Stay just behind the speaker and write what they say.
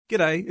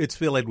G'day, it's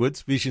Phil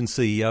Edwards, Vision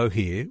CEO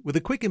here, with a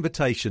quick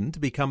invitation to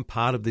become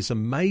part of this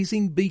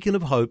amazing beacon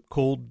of hope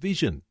called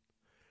Vision.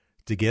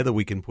 Together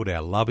we can put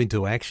our love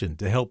into action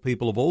to help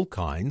people of all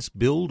kinds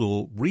build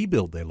or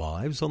rebuild their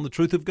lives on the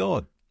truth of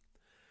God.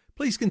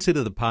 Please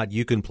consider the part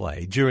you can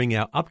play during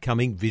our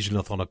upcoming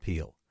Visionathon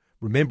appeal,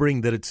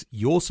 remembering that it's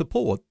your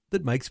support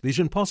that makes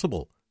Vision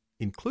possible,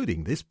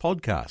 including this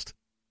podcast.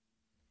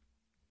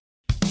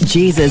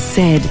 Jesus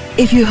said,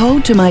 "If you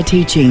hold to my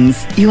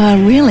teachings, you are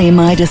really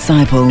my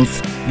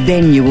disciples.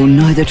 Then you will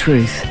know the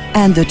truth,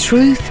 and the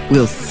truth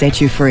will set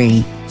you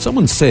free."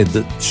 Someone said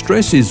that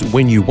stress is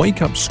when you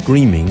wake up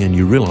screaming and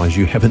you realise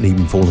you haven't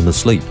even fallen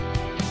asleep.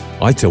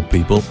 I tell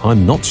people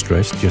I'm not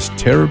stressed, just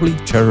terribly,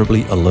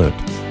 terribly alert,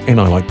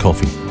 and I like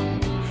coffee.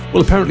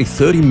 Well, apparently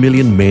 30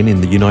 million men in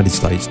the United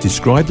States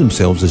describe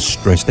themselves as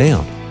stressed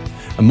out,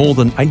 and more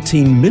than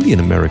 18 million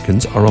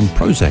Americans are on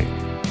Prozac.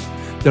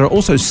 There are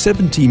also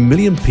 70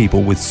 million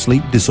people with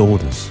sleep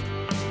disorders.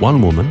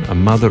 One woman, a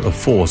mother of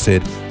 4,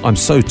 said, "I'm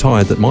so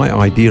tired that my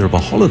idea of a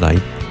holiday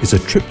is a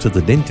trip to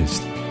the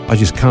dentist. I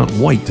just can't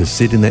wait to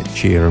sit in that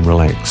chair and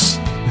relax."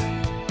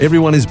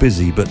 Everyone is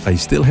busy, but they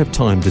still have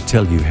time to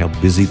tell you how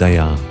busy they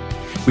are.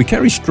 We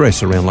carry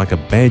stress around like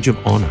a badge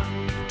of honour.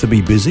 To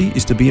be busy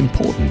is to be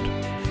important.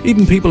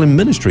 Even people in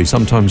ministry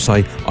sometimes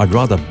say, "I'd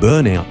rather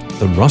burn out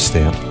than rust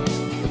out."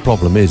 The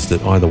problem is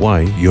that either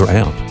way, you're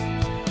out.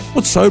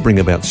 What's sobering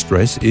about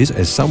stress is,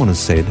 as someone has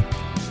said,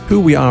 who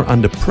we are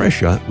under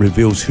pressure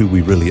reveals who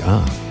we really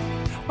are.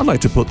 I'd like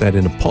to put that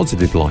in a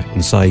positive light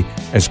and say,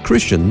 as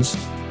Christians,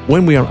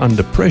 when we are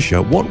under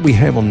pressure, what we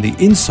have on the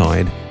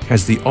inside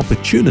has the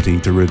opportunity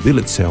to reveal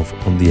itself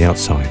on the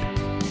outside.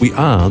 We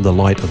are the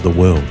light of the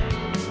world.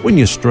 When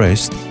you're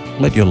stressed,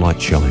 let your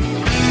light shine.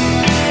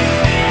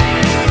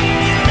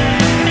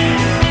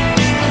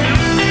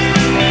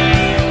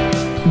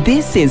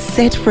 This is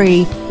Set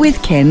Free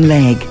with Ken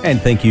Legg.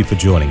 And thank you for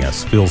joining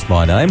us. Phil's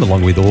my name,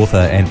 along with author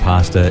and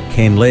pastor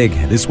Ken Legg.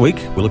 This week,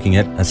 we're looking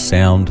at a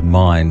sound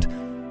mind.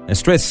 And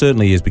stress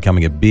certainly is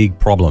becoming a big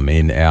problem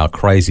in our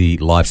crazy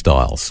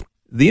lifestyles.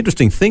 The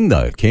interesting thing,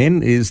 though,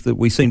 Ken, is that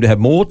we seem to have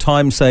more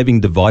time-saving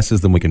devices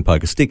than we can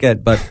poke a stick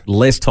at, but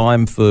less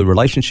time for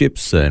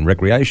relationships and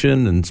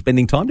recreation and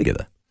spending time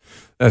together.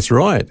 That's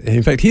right.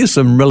 In fact, here's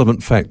some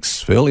relevant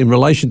facts, Phil, in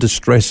relation to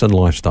stress and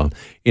lifestyle.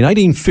 In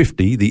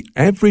 1850, the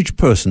average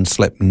person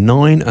slept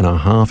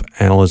 9.5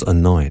 hours a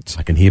night.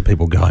 I can hear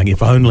people going,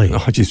 if only.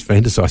 I just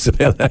fantasize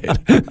about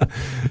that.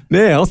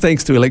 Now,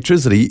 thanks to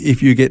electricity,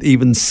 if you get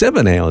even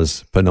 7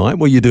 hours per night,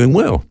 well, you're doing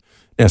well.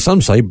 Now,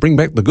 some say bring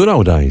back the good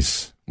old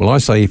days. Well, I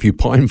say if you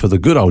pine for the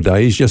good old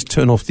days, just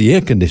turn off the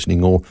air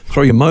conditioning or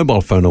throw your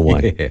mobile phone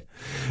away. Yeah.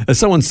 As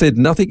someone said,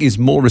 nothing is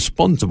more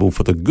responsible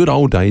for the good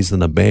old days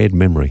than a bad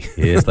memory.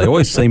 Yes, they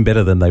always seem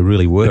better than they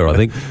really were, I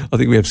think. I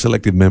think we have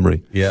selective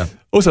memory. Yeah.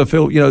 Also,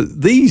 Phil,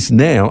 these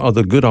now are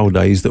the good old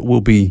days that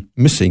we'll be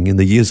missing in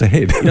the years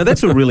ahead.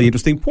 That's a really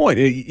interesting point.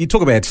 You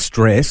talk about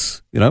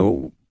stress,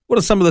 what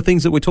are some of the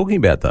things that we're talking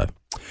about, though?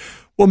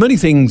 Well, many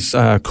things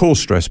cause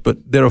stress, but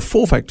there are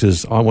 4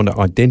 factors I want to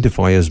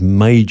identify as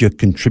major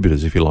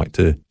contributors, if you like,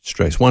 to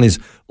stress. One is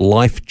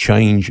life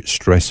change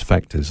stress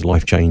factors.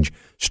 Life change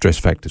stress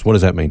factors. What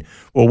does that mean?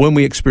 Well, when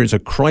we experience a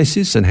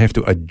crisis and have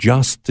to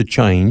adjust to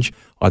change,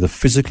 either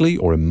physically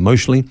or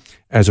emotionally,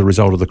 as a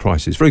result of the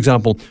crisis. For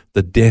example,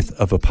 the death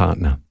of a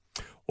partner,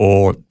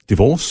 or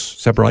divorce,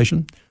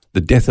 separation,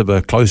 the death of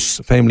a close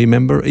family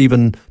member,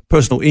 even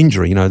personal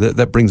injury,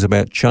 that brings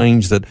about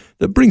change that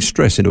brings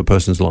stress into a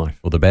person's life.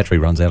 Or the battery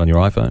runs out on your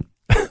iPhone.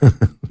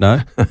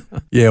 No?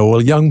 Yeah,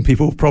 well, young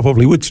people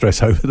probably would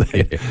stress over that.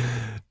 Yeah.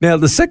 Now,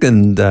 the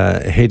second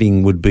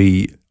heading would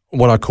be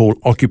what I call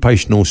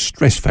occupational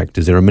stress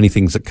factors. There are many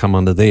things that come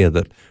under there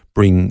that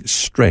bring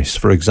stress.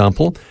 For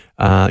example,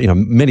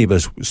 many of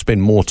us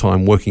spend more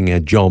time working our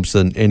jobs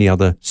than any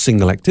other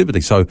single activity.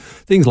 So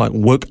things like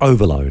work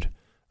overload.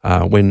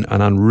 When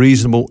an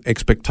unreasonable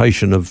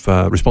expectation of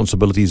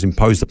responsibility is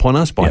imposed upon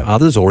us by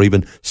others or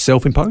even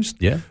self-imposed.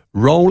 Yeah.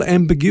 Role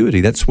ambiguity.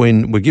 That's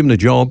when we're given a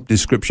job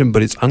description,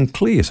 but it's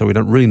unclear, so we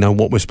don't really know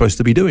what we're supposed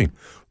to be doing.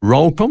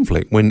 Role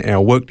conflict, when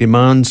our work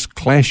demands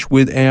clash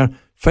with our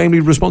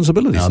family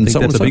responsibilities. I think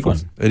that's a big one.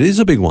 It is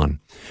a big one.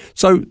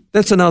 So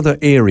that's another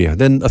area.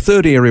 Then a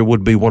third area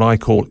would be what I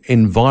call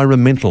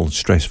environmental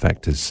stress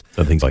factors.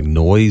 So things like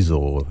noise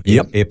or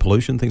air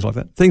pollution, things like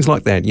that? Things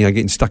like that,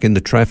 getting stuck in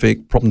the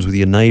traffic, problems with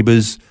your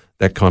neighbours,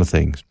 that kind of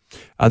things.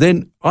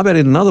 Then I've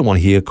added another one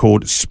here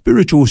called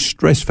spiritual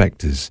stress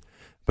factors,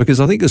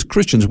 because I think as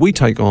Christians we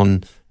take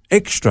on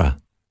extra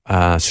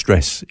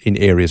stress in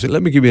areas.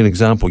 Let me give you an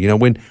example.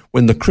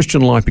 When the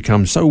Christian life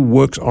becomes so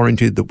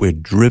works-oriented that we're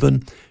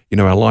driven,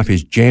 our life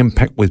is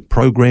jam-packed with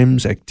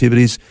programs,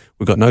 activities.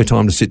 We've got no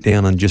time to sit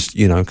down and just,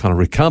 kind of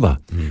recover.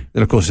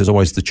 Then, of course, there's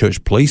always the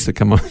church police that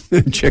come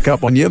and check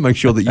up on you, make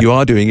sure that you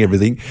are doing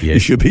everything you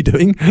should be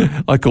doing.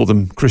 I call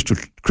them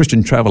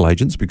Christian travel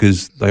agents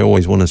because they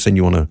always want to send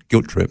you on a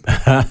guilt trip.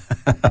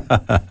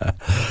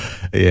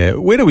 Yeah.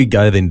 Where do we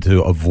go then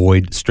to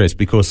avoid stress?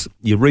 Because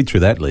you read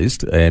through that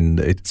list and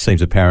it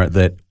seems apparent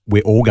that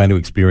we're all going to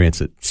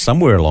experience it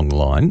somewhere along the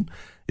line.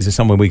 Is there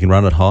somewhere we can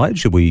run at Hyde?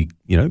 Should we,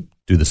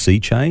 do the sea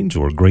change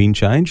or a green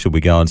change? Should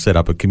we go and set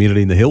up a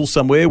community in the hills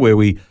somewhere where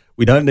we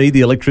don't need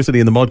the electricity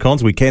and the mod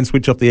cons? We can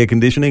switch off the air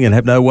conditioning and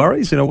have no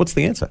worries? What's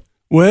the answer?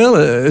 Well,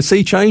 a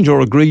sea change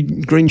or a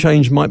green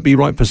change might be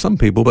right for some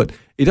people, but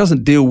it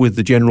doesn't deal with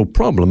the general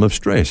problem of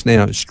stress.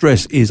 Now,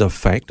 stress is a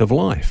fact of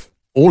life.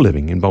 All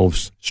living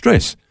involves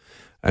stress.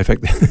 In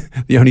fact,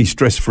 the only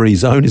stress-free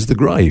zone is the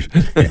grave.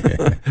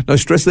 No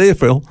stress there,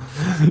 Phil.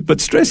 But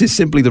stress is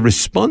simply the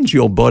response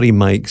your body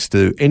makes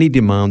to any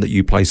demand that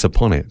you place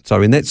upon it.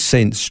 So in that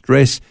sense,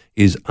 stress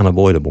is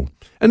unavoidable.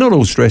 And not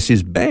all stress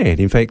is bad.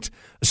 In fact,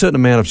 a certain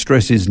amount of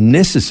stress is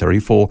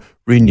necessary for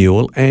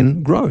renewal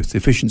and growth.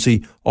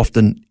 Efficiency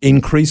often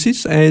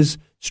increases as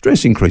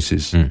stress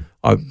increases.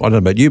 I don't know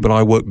about you, but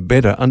I work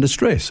better under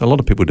stress. A lot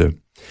of people do.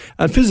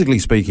 And physically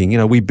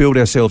speaking, we build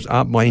ourselves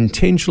up by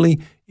intentionally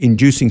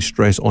inducing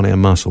stress on our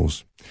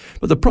muscles.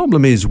 But the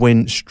problem is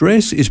when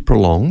stress is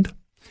prolonged,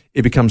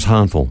 it becomes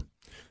harmful.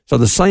 So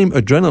the same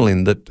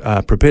adrenaline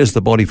that prepares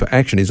the body for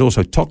action is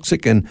also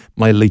toxic and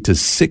may lead to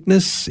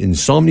sickness,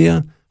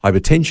 insomnia,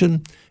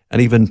 hypertension,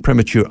 and even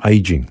premature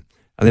aging.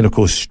 And then, of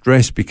course,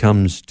 stress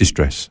becomes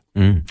distress.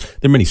 There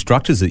are many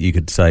structures that you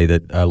could say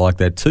that are like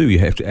that too. You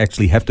have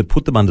to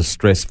put them under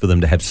stress for them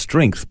to have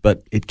strength,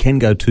 but it can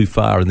go too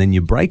far and then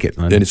you break it.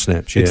 Then it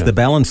snaps, It's the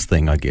balance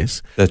thing, I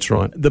guess. That's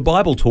right. The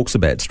Bible talks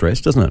about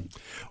stress, doesn't it?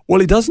 Well,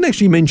 it doesn't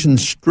actually mention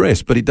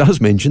stress, but it does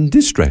mention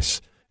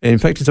distress. And in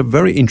fact, it's a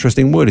very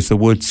interesting word. It's the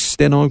word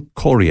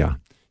stenochoria.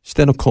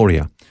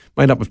 Stenochoria.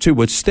 Made up of two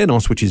words,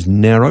 stenos, which is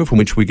narrow, from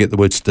which we get the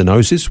word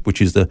stenosis,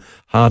 which is the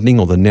hardening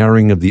or the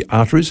narrowing of the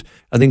arteries,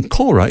 and then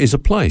chora is a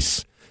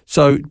place.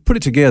 So put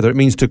it together, it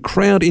means to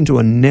crowd into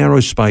a narrow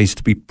space,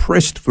 to be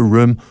pressed for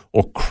room,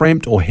 or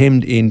cramped or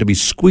hemmed in, to be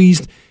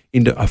squeezed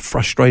into a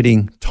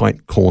frustrating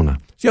tight corner.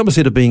 It's the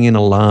opposite of being in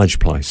a large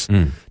place.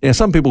 Now,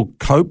 some people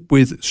cope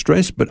with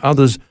stress, but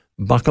others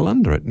buckle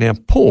under it. Now,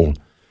 Paul,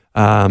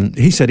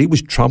 he said he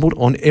was troubled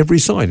on every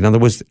side. In other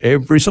words,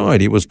 every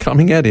side it was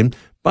coming at him,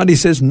 but he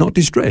says, not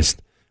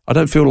distressed. I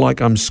don't feel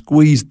like I'm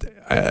squeezed,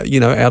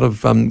 out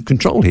of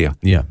control here.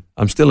 Yeah.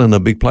 I'm still in a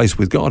big place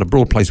with God, a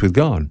broad place with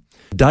God.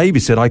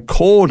 David said, I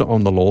called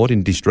on the Lord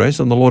in distress,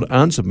 and the Lord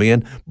answered me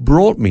and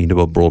brought me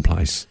into a broad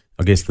place.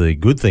 I guess the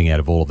good thing out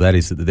of all of that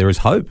is that there is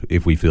hope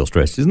if we feel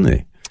stressed, isn't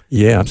there?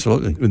 Yeah,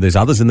 absolutely. There's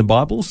others in the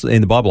Bible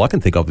I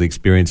can think of that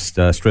experienced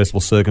stressful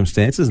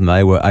circumstances, and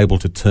they were able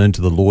to turn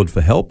to the Lord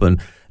for help,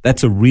 and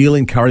that's a real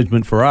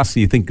encouragement for us.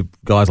 You think of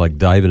guys like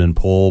David and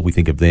Paul, we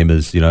think of them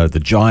as,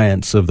 the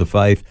giants of the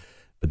faith,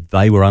 but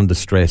they were under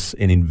stress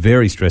and in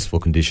very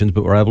stressful conditions,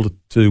 but were able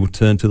to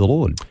turn to the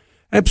Lord.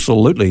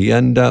 Absolutely.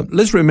 And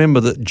let's remember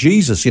that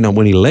Jesus,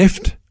 when he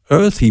left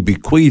earth, he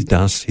bequeathed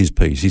us his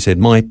peace. He said,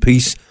 my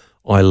peace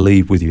I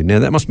leave with you. Now,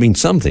 that must mean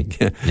something,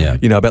 Yeah.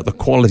 About the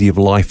quality of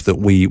life that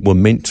we were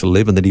meant to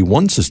live and that he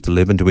wants us to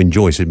live and to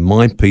enjoy. He said,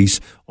 my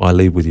peace I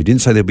leave with you. He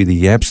didn't say there'll be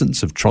the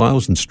absence of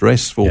trials and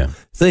stressful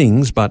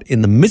things, but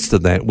in the midst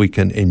of that, we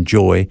can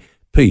enjoy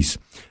peace.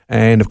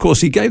 And, of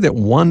course, he gave that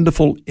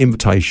wonderful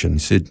invitation. He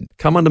said,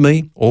 come unto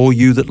me, all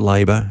you that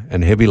labour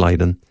and heavy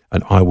laden,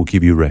 and I will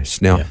give you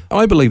rest. Now,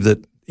 I believe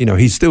that,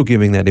 he's still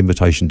giving that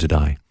invitation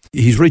today.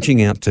 He's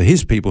reaching out to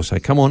his people, say,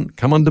 come on,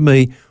 come unto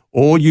me,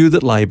 all you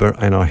that labour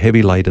and are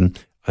heavy laden,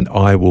 and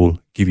I will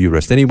give you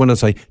rest. Then he went on to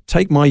say,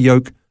 take my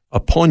yoke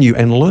upon you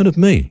and learn of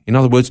me. In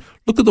other words,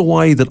 look at the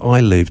way that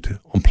I lived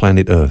on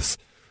planet Earth.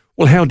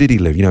 Well, how did he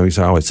live? You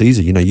say, it's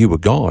easy, you were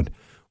God.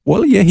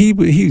 Well, yeah,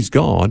 he's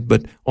God,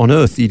 but on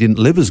earth he didn't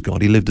live as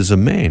God. He lived as a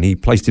man. He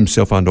placed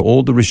himself under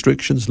all the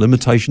restrictions,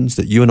 limitations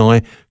that you and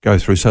I go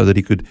through so that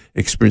he could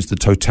experience the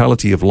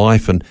totality of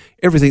life and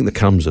everything that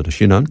comes at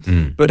us,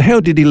 But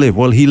how did he live?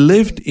 Well, he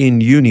lived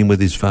in union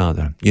with his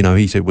Father.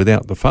 He said,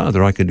 without the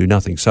Father, I can do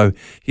nothing. So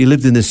he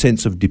lived in this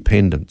sense of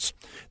dependence.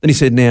 Then he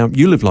said, now,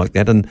 you live like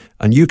that, and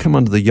you come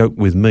under the yoke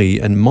with me,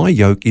 and my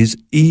yoke is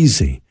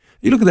easy.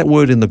 You look at that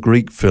word in the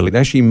Greek, Phil, it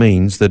actually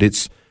means that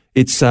it's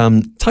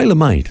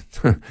tailor-made.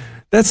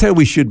 That's how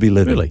we should be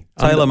living. Really?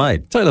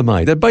 Tailor-made?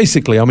 Tailor-made. That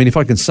basically, if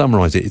I can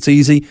summarize it, it's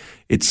easy,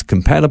 it's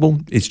compatible,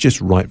 it's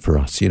just right for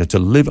us, to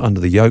live under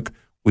the yoke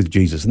with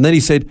Jesus. And then he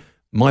said,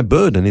 my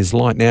burden is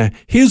light. Now,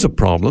 here's a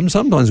problem.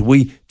 Sometimes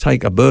we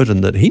take a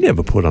burden that he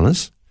never put on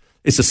us.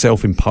 It's a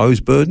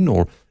self-imposed burden,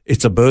 or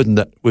it's a burden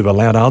that we've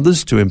allowed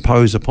others to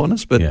impose upon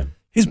us, but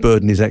his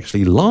burden is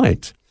actually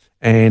light.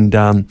 And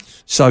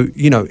so,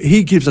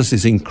 he gives us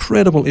this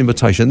incredible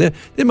invitation. There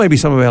may be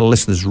some of our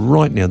listeners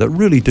right now that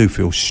really do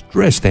feel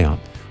stressed out.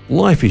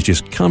 Life is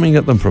just coming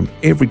at them from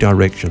every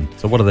direction.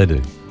 So what do they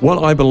do?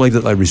 Well, I believe that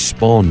they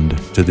respond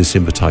to this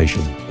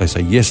invitation. They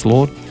say, yes,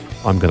 Lord,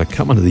 I'm going to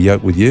come under the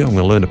yoke with you. I'm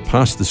going to learn to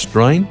pass the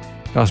strain,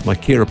 cast my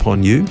care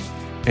upon you,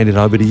 hand it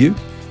over to you.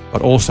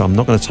 But also, I'm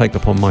not going to take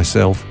upon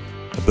myself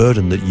a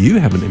burden that you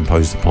haven't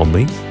imposed upon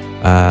me,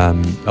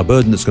 a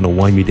burden that's going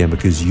to weigh me down,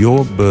 because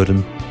your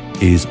burden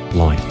is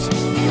light.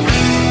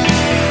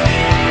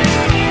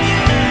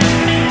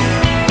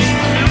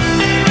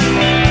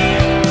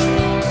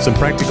 Some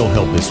practical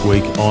help this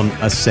week on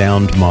a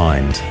sound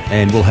mind,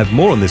 and we'll have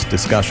more on this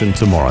discussion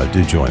tomorrow.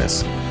 Do join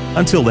us.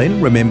 Until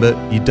then, remember,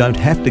 you don't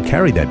have to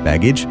carry that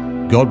baggage.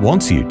 God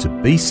wants you to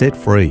be set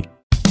free.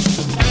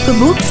 For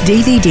books,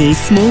 DVDs,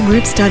 small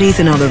group studies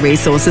and other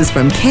resources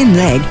from Ken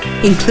Legg,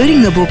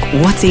 including the book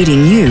What's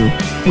Eating You,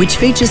 which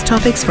features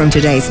topics from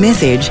today's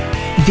message,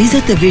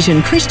 visit the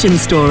Vision Christian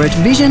store at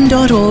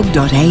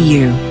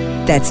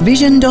vision.org.au. That's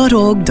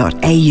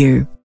vision.org.au.